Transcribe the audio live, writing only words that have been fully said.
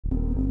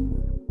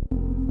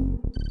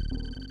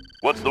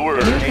What's the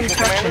word? New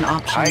construction High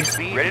options.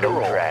 speed, ready to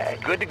roll.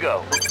 Drag. Good to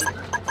go.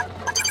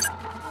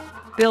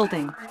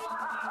 Building.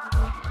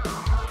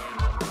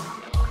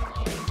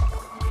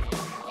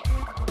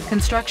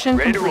 Construction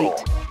Ready complete. to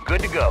roll. Good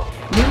to go.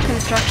 New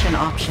construction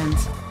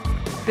options.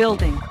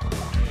 Building.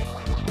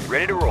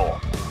 Ready to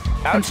roll.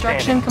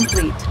 Construction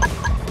Outstanding. complete.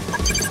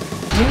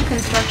 New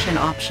construction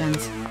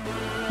options.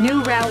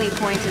 New rally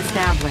point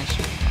established.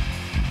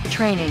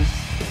 Training.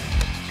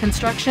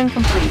 Construction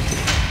complete.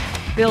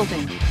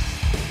 Building.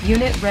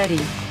 Unit ready.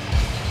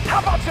 How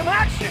about some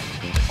action?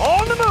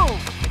 On the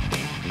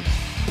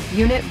move.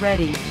 Unit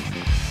ready.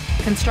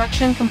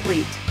 Construction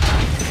complete.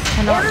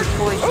 Cannot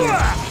deploy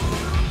here.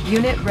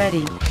 Unit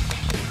ready.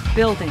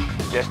 Building.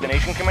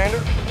 Destination, Commander?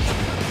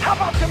 How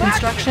about some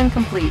Construction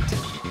complete.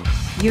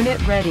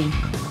 Unit ready.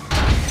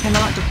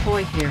 Cannot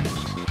deploy here.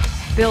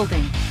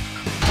 Building.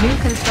 New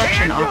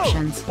construction Can do.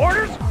 options.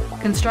 Orders?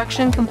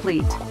 Construction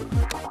complete.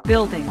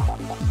 Building.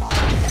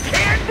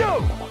 Can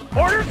do.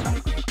 Orders?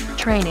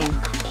 Training.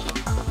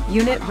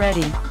 Unit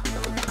ready.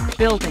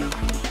 Building.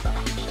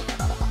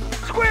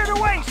 Squared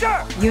away,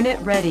 sir. Unit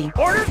ready.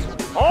 Orders?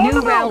 On the New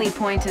move. rally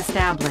point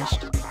established.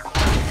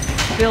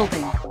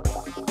 Building.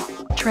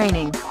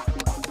 Training.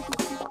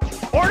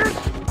 Orders?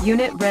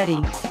 Unit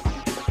ready.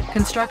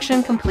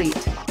 Construction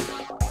complete.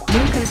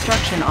 New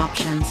construction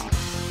options.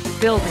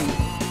 Building.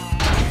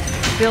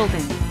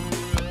 Building.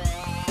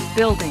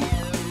 Building.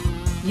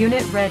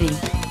 Unit ready.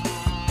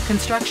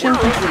 Construction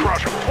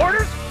complete.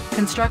 Orders?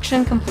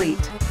 Construction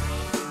complete.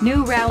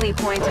 New rally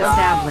point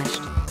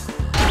established.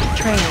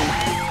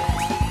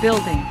 Training.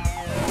 Building.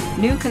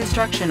 New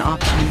construction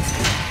options.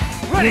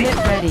 Ready. Unit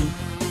ready.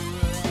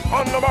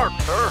 On the mark,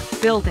 sir.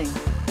 Building.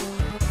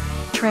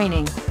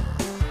 Training.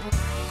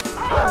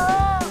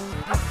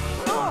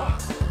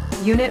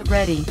 Unit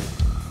ready.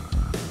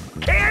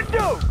 Can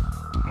do.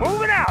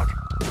 Moving out.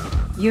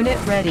 Unit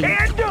ready.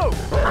 Can do.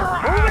 Moving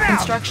out.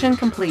 Construction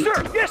complete.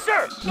 Sir, yes,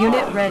 sir.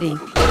 Unit ready.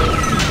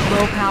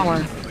 Low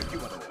power.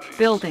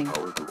 Building.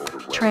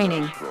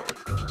 Training.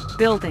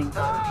 Building.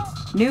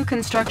 New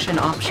construction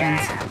options.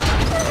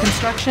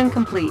 Construction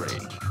complete.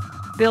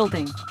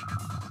 Building.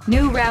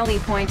 New rally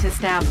point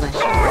established.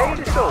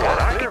 Ready to go.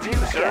 Interview,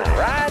 sir.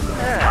 Right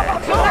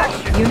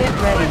now. Unit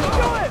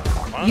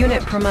ready.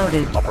 Unit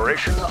promoted.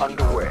 Operation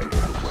underway.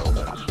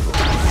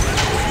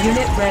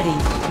 Unit ready.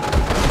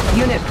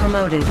 Unit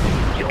promoted.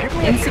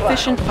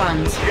 Insufficient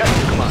funds. Yes,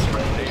 Commander.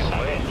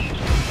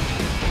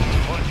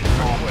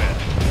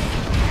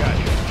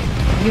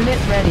 Unit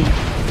ready.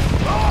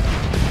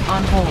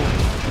 On hold.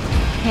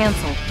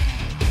 Cancel.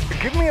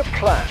 Give me a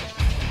plan.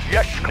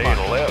 Yes,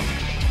 Commander. Need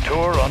left.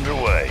 Tour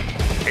underway.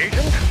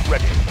 Agent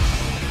ready.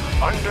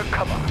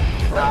 Undercover.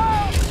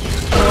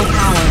 Low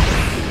power.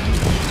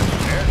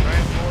 Air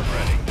transport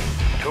ready.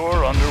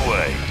 Tour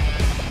underway.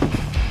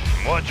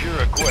 What's your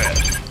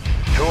request?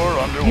 Tour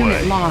underway.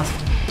 Unit lost.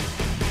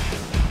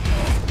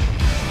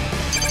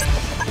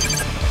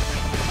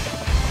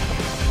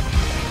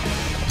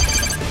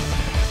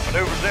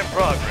 Maneuvers in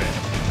progress.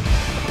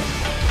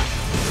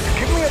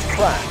 Give me a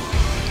plan.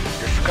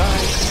 Your sky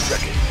is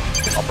ready.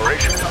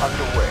 Operation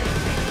underway.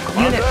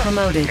 Unit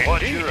promoted.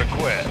 What's your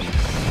request?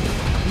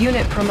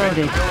 Unit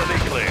promoted. Facility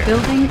clear.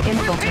 Building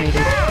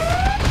infiltrated.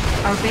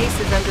 Our base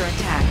is under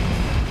attack.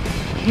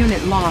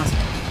 Unit lost.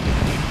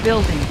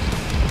 Building.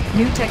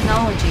 New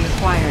technology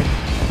acquired.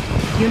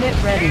 Unit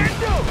ready.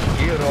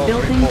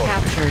 Building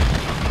captured.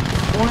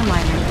 Ore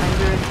miner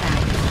under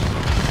attack.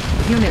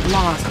 Unit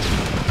lost.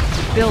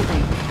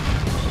 Building.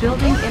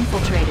 Building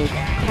infiltrated.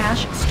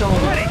 Cache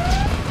stolen.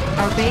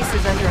 Our base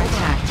is under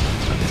attack.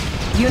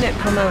 Unit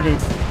promoted.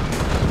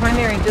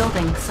 Primary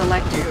building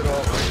selected.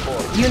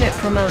 Unit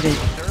promoted.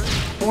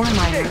 Ore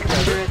miner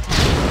under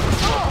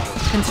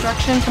attack.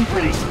 Construction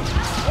complete.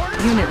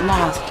 Unit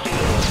lost.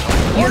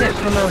 Unit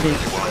promoted.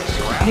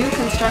 New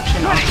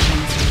construction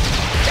options.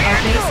 Our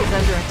base is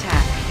under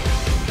attack.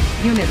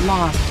 Unit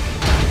lost.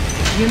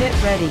 Unit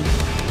ready.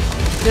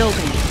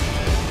 Building.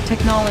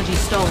 Technology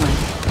stolen.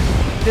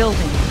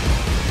 Building.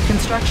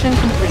 Construction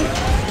complete.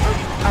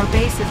 Our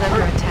base is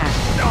under attack.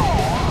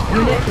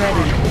 Unit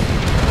ready.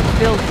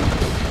 Building.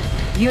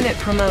 Unit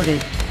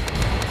promoted.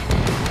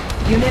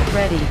 Unit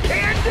ready.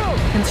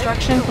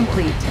 Construction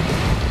complete.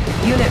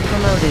 Unit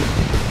promoted.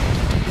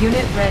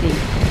 Unit ready.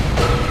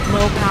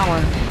 Low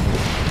power.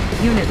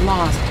 Unit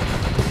lost.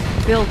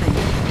 Building.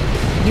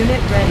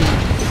 Unit ready.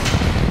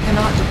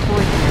 Cannot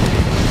deploy here.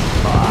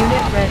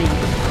 Unit ready.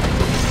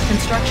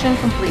 Construction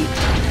complete.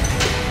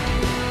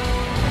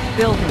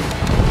 Building.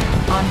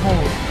 On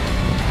hold.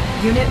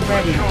 Unit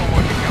ready.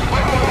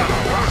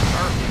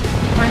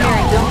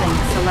 Primary building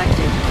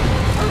selected.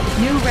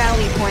 New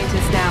rally point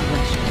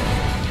established.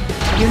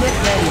 Unit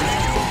ready.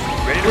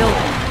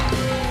 Building.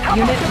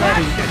 Unit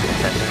ready.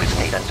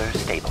 Sensor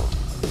stable.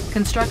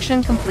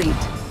 Construction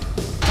complete.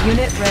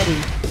 Unit ready.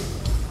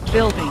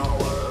 Building.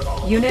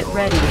 Unit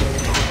ready.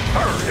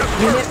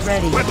 Unit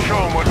ready. Let's show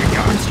them what you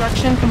got.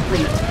 Construction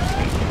complete.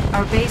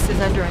 Our base is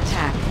under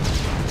attack.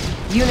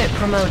 Unit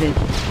promoted.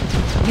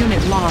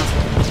 Unit lost.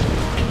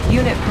 Unit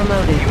Unit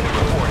promoted.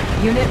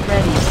 Unit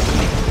ready.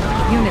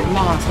 Unit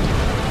lost.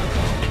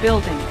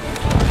 Building.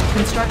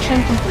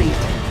 Construction complete.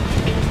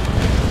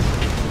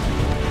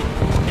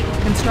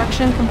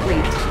 Construction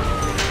complete.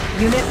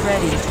 Unit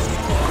ready.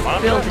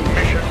 Building.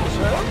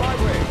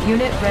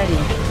 Unit ready.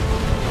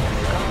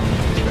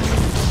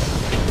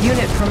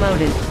 Unit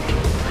promoted.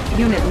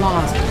 Unit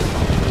lost.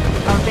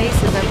 Our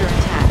base is under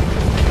attack.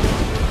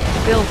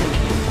 Building.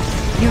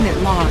 Unit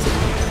lost.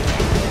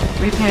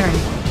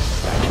 Repairing.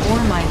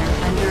 Ore miner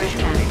under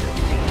attack.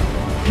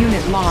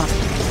 Unit lost.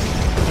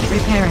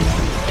 Repairing.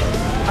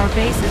 Our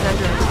base is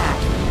under attack.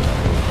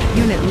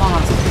 Unit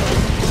lost.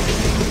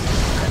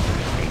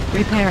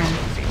 Repairing.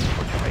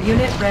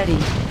 Unit ready.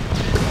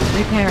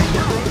 Repairing.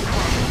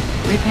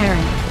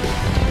 Repairing.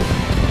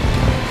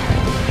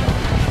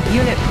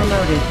 Unit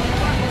promoted.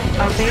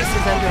 Our base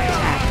is under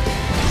attack.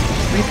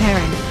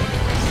 Repairing.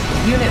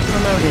 Unit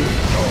promoted.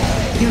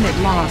 Unit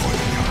lost.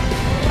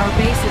 Our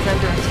base is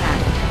under attack.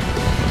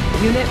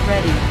 Unit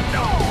ready.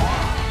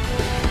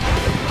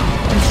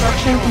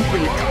 Construction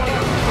complete.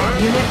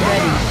 Unit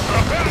ready.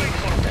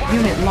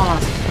 Unit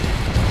lost.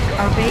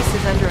 Our base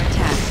is under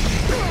attack.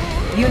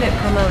 Unit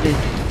promoted.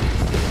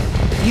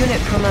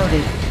 Unit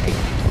promoted.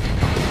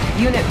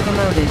 Unit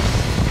promoted.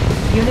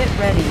 Unit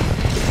ready.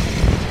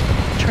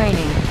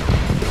 Training.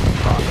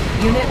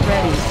 Unit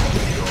ready.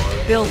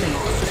 Building.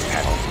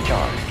 Panels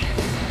charged.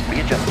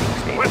 Readjusting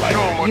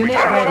stabilizer.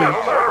 Unit ready.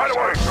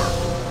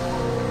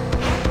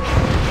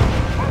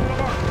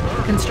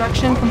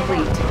 Construction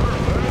complete.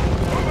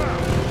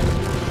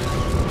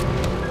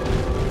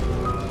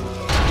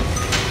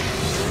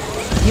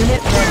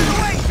 Unit ready.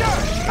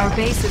 Our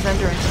base is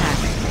under attack.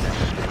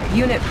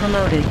 Unit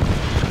promoted.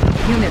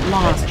 Unit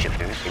lost.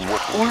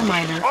 Ore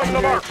miner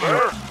under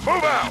attack.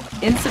 Move out!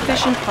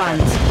 Insufficient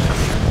funds.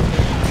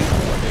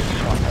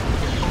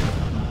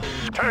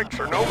 Tanks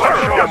are no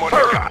better. Show 'em what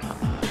you got.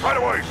 Right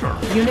away, sir.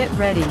 Unit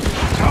ready.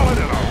 Solid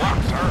in a rock,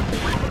 sir.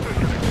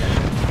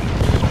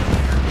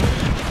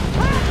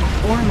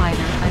 Ore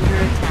miner under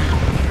attack.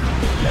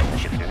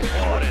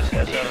 Orders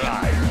has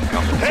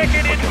arrived. Take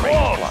it in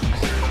close!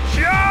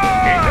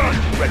 Charge!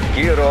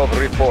 Gear of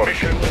report.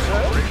 Mission.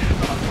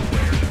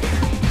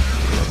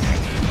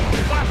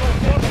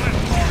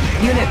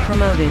 Unit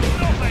promoted.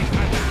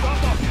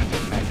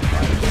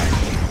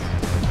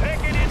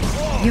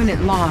 Unit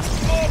lost.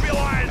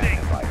 Mobilizing.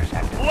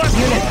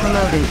 Unit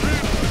promoted.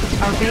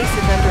 Our base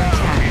is under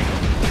attack.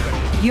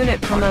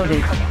 Unit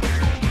promoted.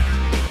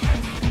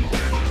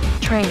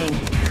 Training.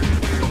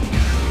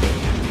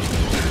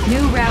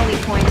 New rally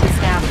point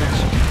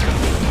established.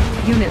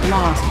 Unit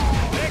lost.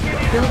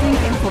 Building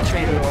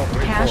infiltrated.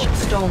 Cash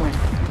stolen.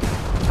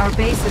 Our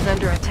base is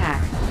under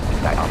attack.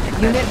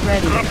 Unit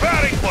ready.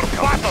 Preparing for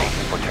battle.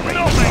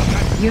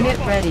 Unit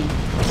ready.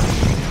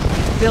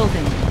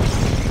 Building.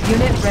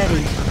 Unit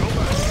ready.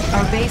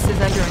 Our base is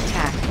under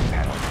attack.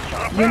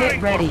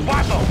 Unit ready.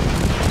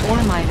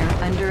 Ore miner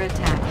under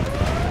attack.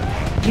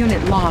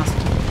 Unit lost.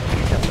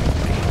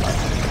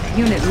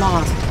 Unit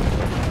lost.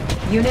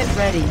 Unit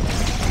ready.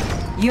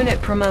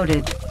 Unit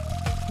promoted.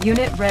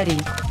 Unit ready.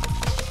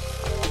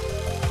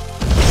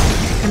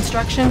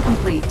 Construction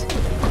complete.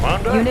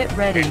 Commander? Unit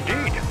ready.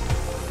 Indeed.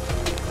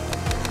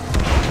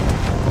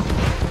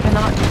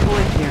 Cannot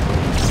deploy here.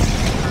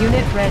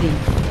 Unit ready.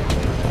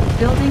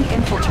 Building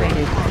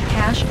infiltrated.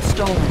 Cash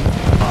stolen.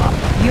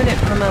 Unit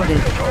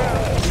promoted.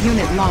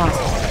 Unit lost.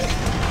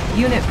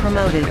 Unit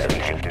promoted.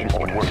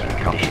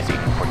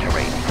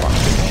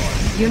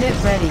 Unit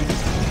ready.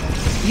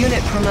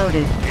 Unit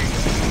promoted.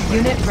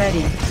 Unit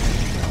ready.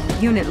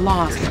 Unit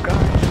lost.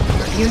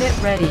 Unit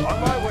ready.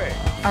 On my way.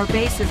 Our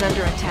base is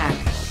under attack.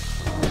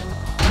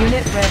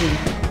 Unit ready.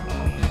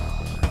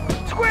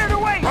 Squared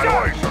away, sir! Right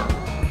away, sir.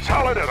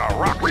 Solid in a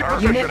rock, sir.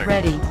 Unit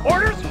ready.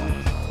 Orders?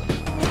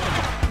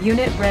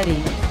 Unit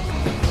ready.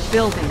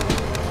 Building.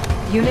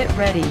 Unit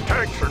ready.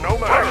 Tanks are no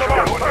match.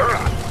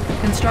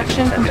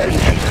 Construction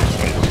complete.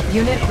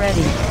 Unit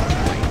ready.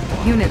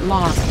 Unit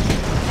lost.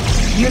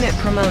 Unit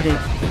promoted.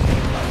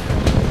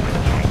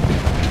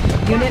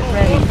 Unit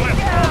ready.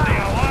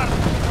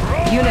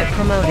 Unit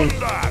promoted.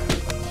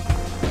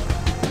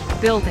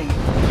 Building.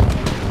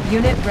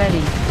 Unit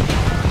ready.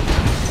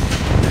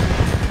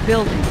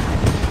 Building.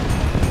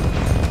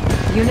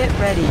 Unit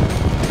ready.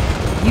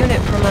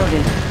 Unit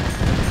promoted.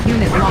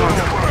 Unit lost.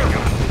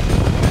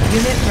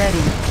 Unit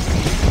ready.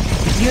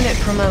 Unit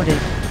promoted.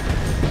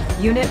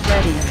 Unit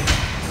ready.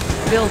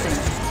 Building.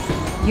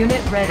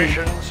 Unit ready.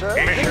 Mission, sir.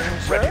 Mission,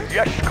 sir.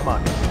 Yes,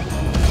 Commander.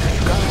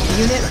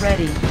 Unit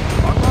ready.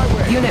 On my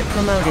way. Unit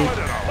promoted.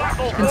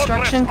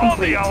 Construction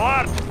complete.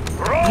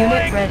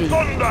 Unit ready.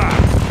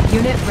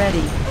 Unit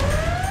ready.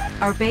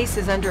 Our base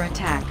is under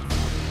attack.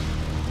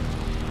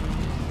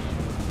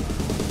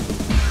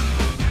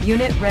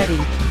 Unit ready.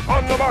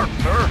 On the mark,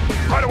 sir.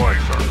 Right away,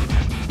 sir.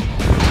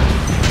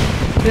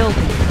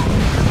 Building.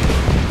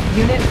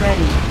 Unit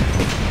ready.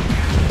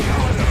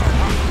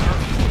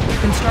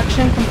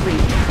 Construction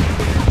complete.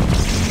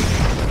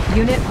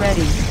 Unit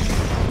ready.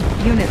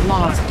 Unit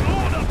lost.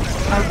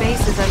 Our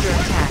base is under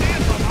attack.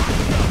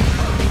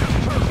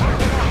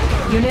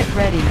 Unit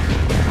ready.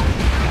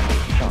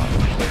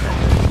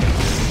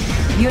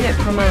 Unit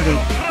promoted.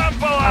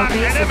 Our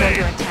base is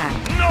under attack.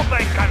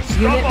 Nothing can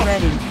stop Unit us.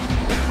 ready.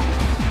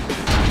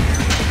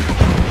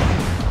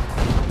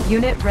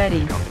 Unit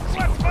ready.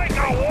 Let's make a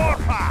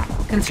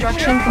warpath.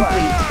 Construction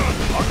complete.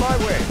 On my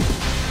way.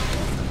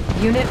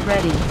 Unit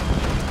ready.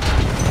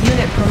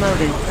 Unit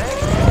promoted.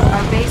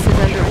 Our base is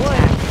under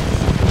attack.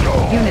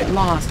 Unit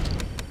lost.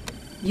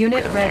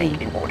 Unit ready.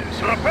 In orders.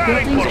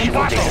 Preparing Buildings for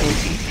battle.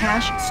 infiltrated.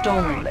 Cash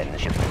stolen. Lend the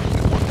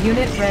shifters.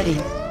 Unit ready.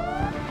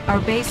 Our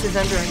base is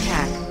under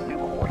attack. New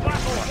coordinates.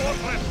 Battle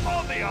fortress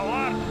on the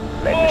alert.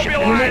 Lend the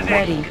shifters. Unit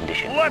ready.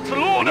 Condition. Let's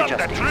load up the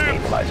Readjusting troops.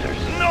 stabilizers.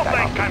 Nothing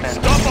Dioptic can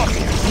management stop us.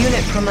 clear.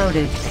 Unit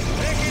promoted.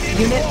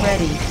 Unit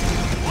ready.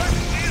 Let's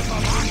see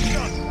some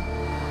action.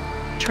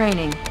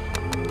 Training.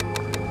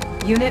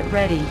 Unit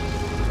ready.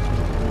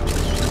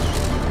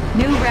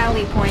 New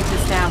rally point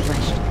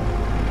established.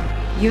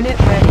 Unit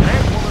ready.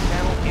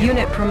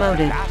 Unit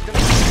promoted.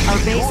 Our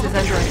base is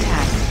under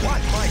attack.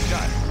 Watch my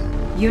guns.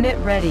 Unit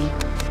ready.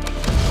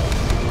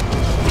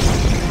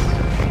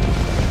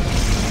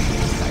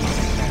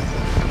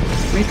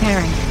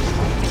 Repairing.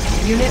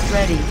 Unit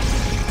ready.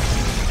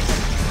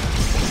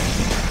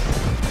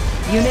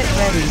 Unit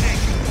ready.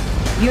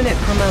 Unit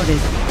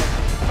promoted.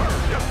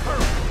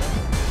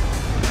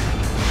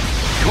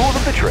 Tools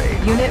of the trade.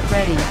 Unit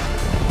ready.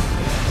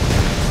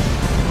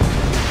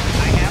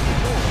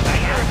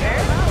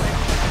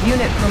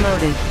 Unit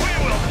promoted.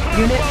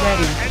 Unit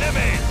ready.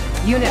 Enemies.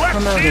 Unit Let's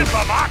promoted. see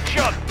some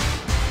action.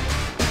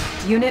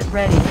 Unit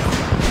ready.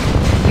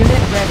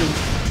 Unit ready.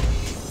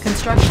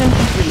 Construction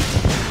complete.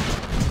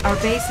 Our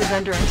base is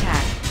under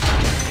attack.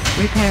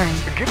 Repairing.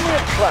 Give me a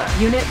plan.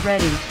 Unit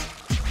ready.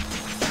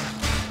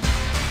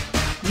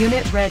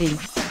 Unit ready.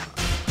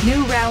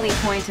 New rally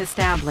point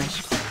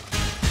established.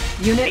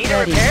 Unit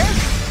ready.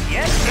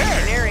 Yes, sir.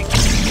 Engineering.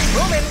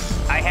 Moving.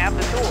 I have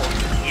the tools.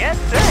 Yes,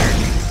 sir.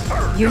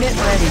 Unit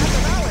ready.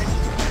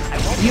 I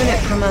won't Unit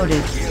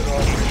promoted.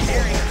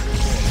 engineering.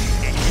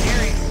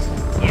 Engineering.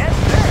 Yes,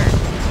 sir.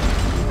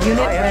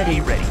 Unit ready.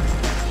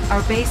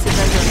 Our base is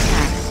under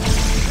attack.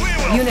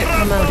 Unit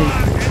promoted.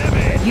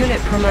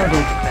 Unit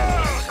promoted.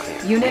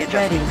 Unit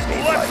ready.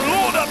 Let's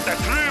load up the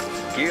troops.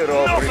 Gear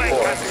off Nothing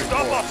report. can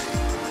stop us.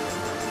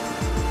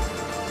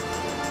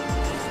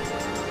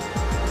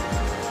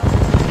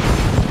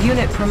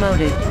 Unit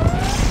promoted.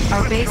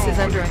 Our base is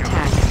under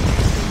attack.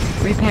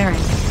 Repairing.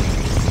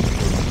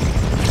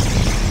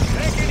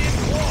 Taking it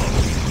wall.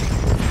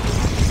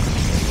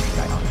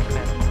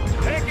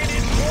 Taking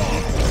it wall.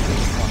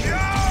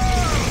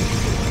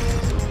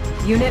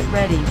 Yeah! Unit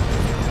ready.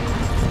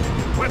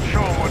 Let's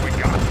show them what we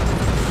got.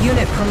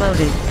 Unit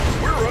promoted.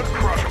 We're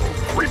uncrushable.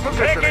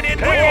 Repositioning. Taking it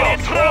wall.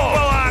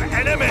 Trample on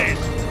enemies.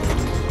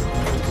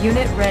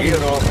 Unit ready.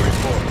 Lend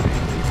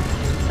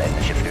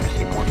the shifters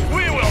in order.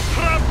 We will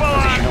trample on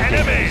Positional data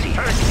enemies. received.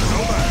 Take it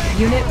over.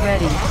 Unit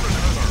ready.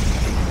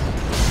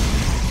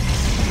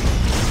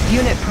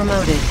 Unit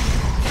promoted.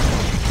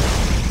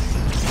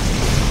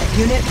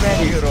 Unit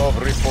ready. of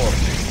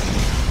reporting.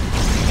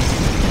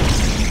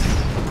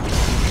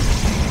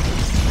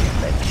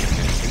 Lend the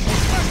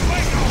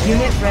shifters.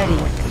 Unit ready.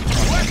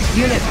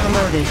 Unit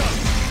promoted.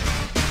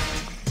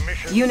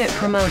 Mission Unit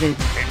promoted.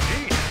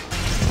 indeed.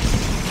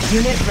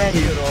 Unit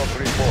ready. of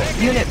report.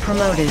 Unit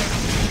promoted.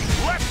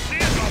 Let's see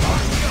some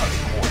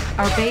action.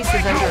 Our base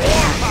is under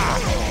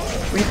attack.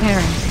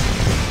 Repairing.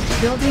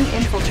 Building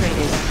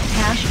infiltrated.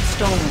 Cash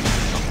stolen.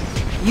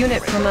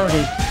 Unit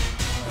promoted.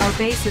 Our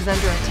base is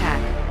under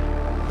attack.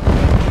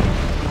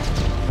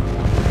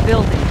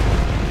 Building.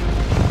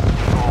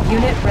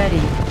 Unit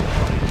ready.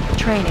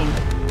 Training.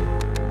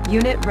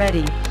 Unit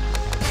ready.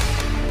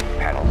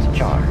 Panels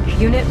charged.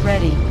 Unit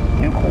ready.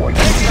 New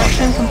coordinates.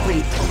 Construction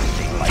complete.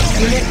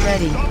 Unit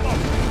ready.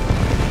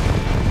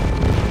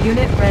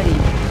 Unit ready.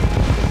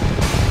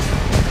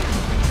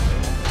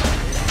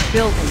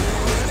 Building.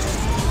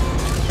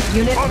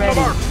 Unit On the ready.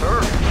 mark, sir.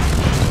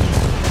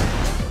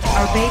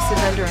 Our base is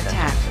under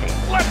attack.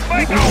 Let's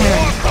make a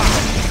Repairing.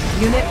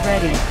 warpath. Unit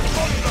ready.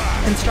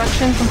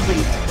 Construction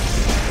complete.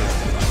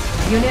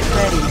 Unit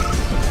ready.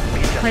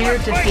 Player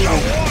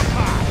defeated.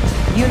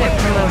 Unit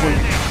promoted.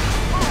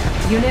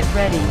 Unit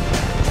ready.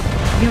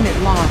 Unit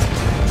lost.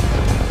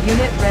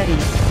 Unit ready.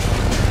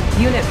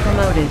 Unit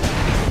promoted.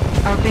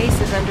 Our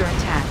base is under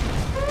attack.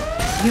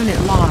 Unit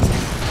lost.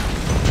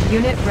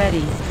 Unit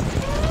ready.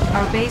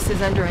 Our base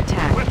is under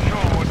attack. Let's show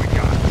them what we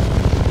got.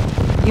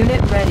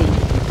 Unit ready.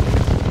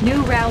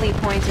 New rally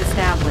point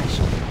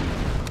established.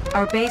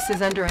 Our base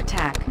is under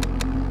attack.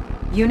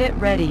 Unit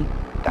ready.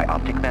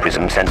 Dioptic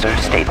prism sensor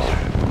stable.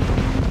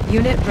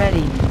 Unit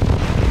ready.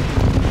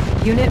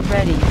 Unit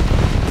ready.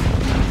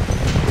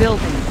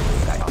 Building.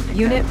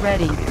 Unit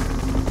ready.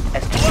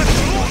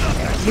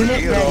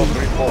 Unit ready.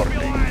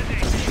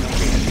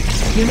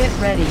 Unit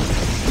ready.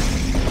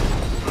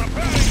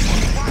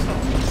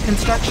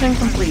 Construction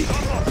complete.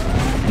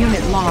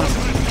 Unit lost.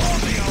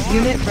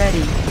 Unit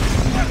ready.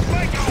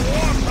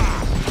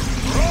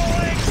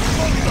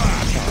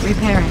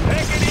 Repairing.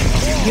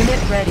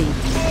 Unit ready.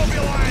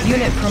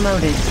 Unit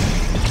promoted.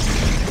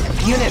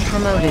 Unit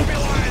promoted.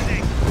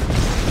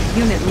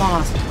 Unit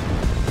lost.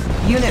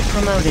 Unit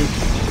promoted.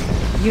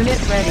 Unit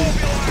ready.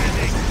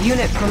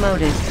 Unit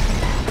promoted.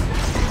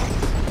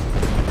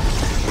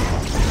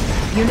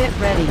 Unit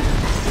ready.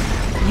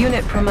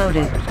 Unit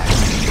promoted.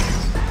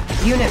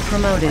 Unit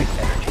promoted.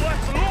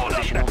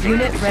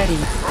 Unit ready.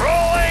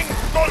 Rolling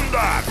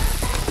thunder!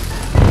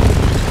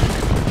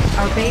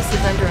 Our base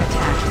is under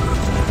attack.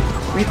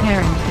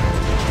 Repairing.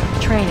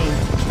 Training.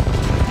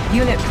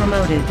 Unit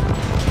promoted.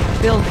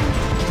 Building.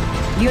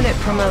 Unit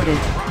promoted.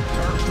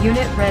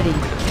 Unit ready.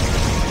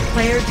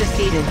 Player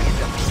defeated.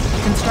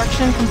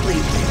 Construction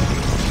complete.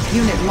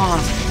 Unit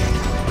lost.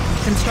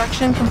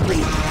 Construction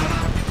complete.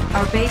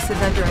 Our base is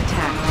under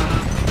attack.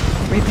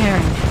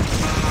 Repairing.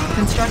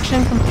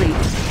 Construction complete.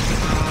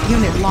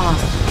 Unit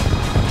lost.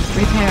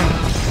 Repairing.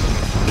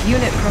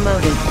 Unit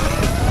promoted.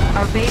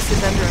 Our base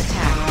is under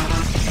attack.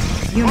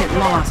 Unit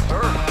lost.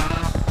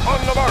 On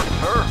the mark,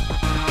 sir.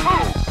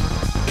 Move!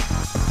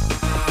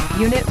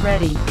 Unit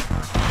ready.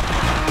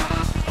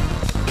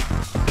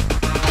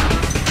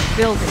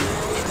 Building.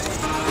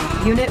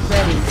 Unit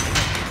ready.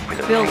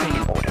 Building.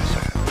 In order,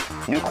 sir.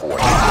 New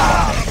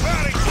coordinates.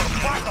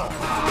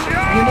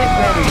 Unit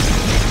ready.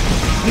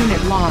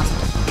 Unit lost.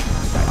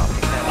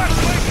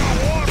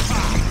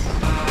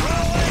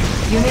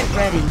 Unit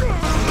ready.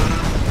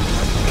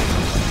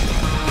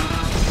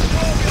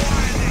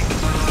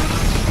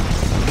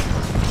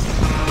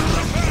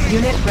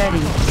 Unit ready.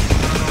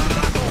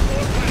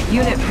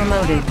 Unit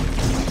promoted.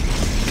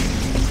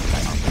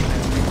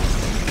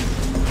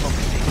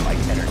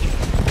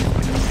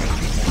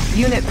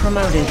 Unit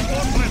promoted.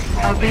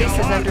 Our base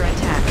is under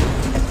attack.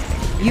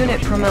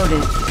 Unit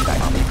promoted.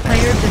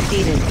 Player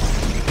defeated.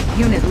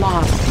 Unit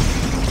lost.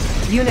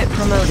 Unit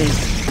promoted.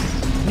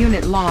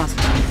 Unit lost.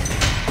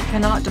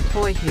 Cannot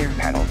deploy here.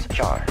 Panels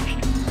charged.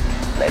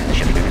 Lens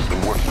shifters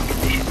in working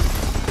condition.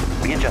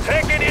 Readjusting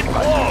Taking it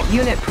stabilizers. close!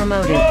 Unit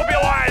promoted.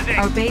 Mobilizing!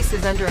 Our base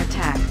is under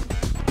attack.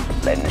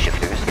 Lens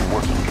shifters in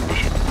working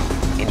condition.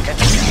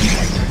 Intensive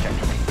lights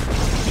rejected.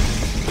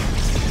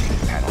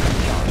 Panels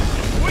charged.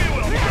 We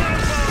will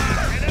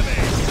verify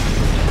enemy!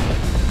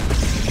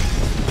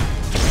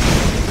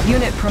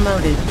 Unit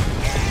promoted.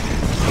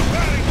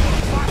 Preparing for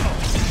battle!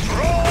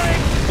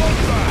 Rolling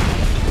thunder!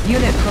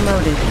 Unit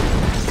promoted.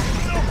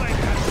 Nothing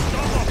can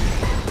stop us!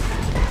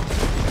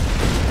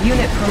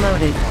 Unit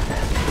promoted.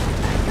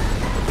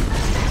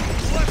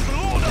 Let's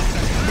load up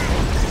the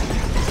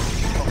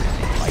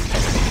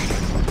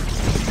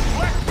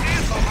Let's see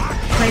some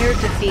action! Player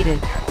defeated.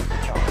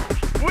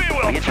 We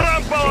will Readjusting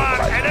trample on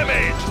stabilizers.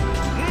 enemies!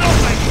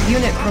 Nothing!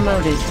 Unit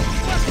promoted.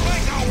 Let's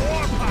make a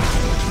warpath!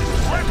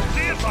 Let's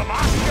see some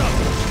action!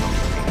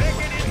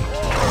 Taking it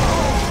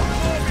close!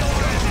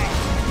 Mobilizing!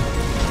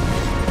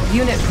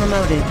 Unit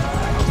promoted.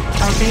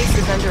 Our base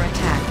is under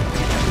attack.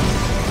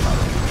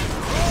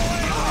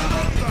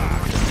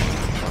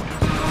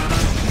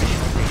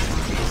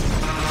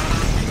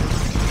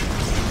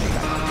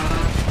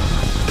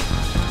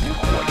 New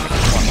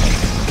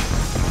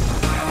coordinates.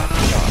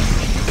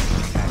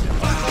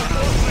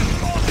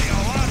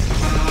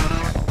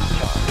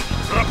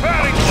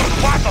 Preparing for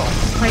battle!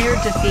 Player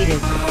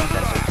defeated.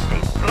 Sensor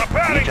stable.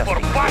 Preparing for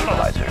Readjusting battle!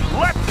 stabilizers.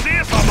 Let's see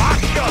some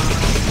action!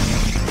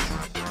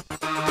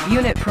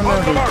 Unit On the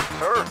promoted. mark,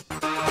 sir!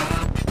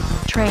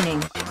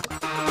 Training.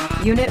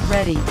 Unit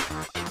ready.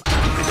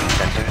 Prism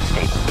sensor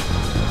stable.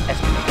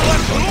 Estimate.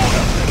 Let's load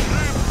up!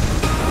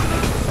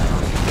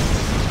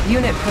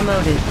 Unit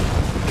promoted.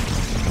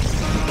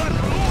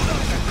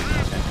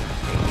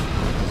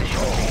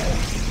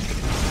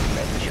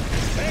 Lens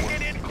shifters.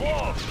 Taking it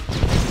close!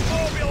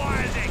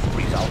 Mobilizing!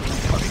 Resolving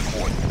target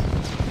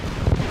coordinates.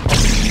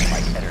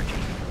 Light energy.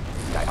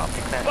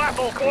 Dioptic management.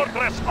 Battle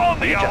fortress on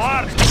the Readjusting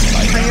alert!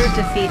 stabilizers. Player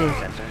defeated.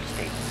 Sensor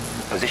stable.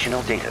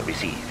 Positional data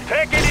received.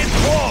 Taking it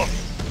close!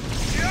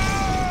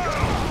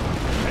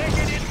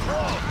 Taking it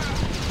close!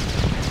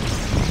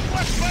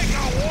 Let's make a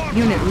war!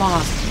 Unit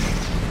lost.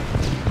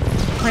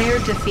 Player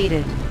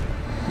defeated.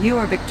 You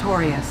are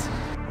victorious.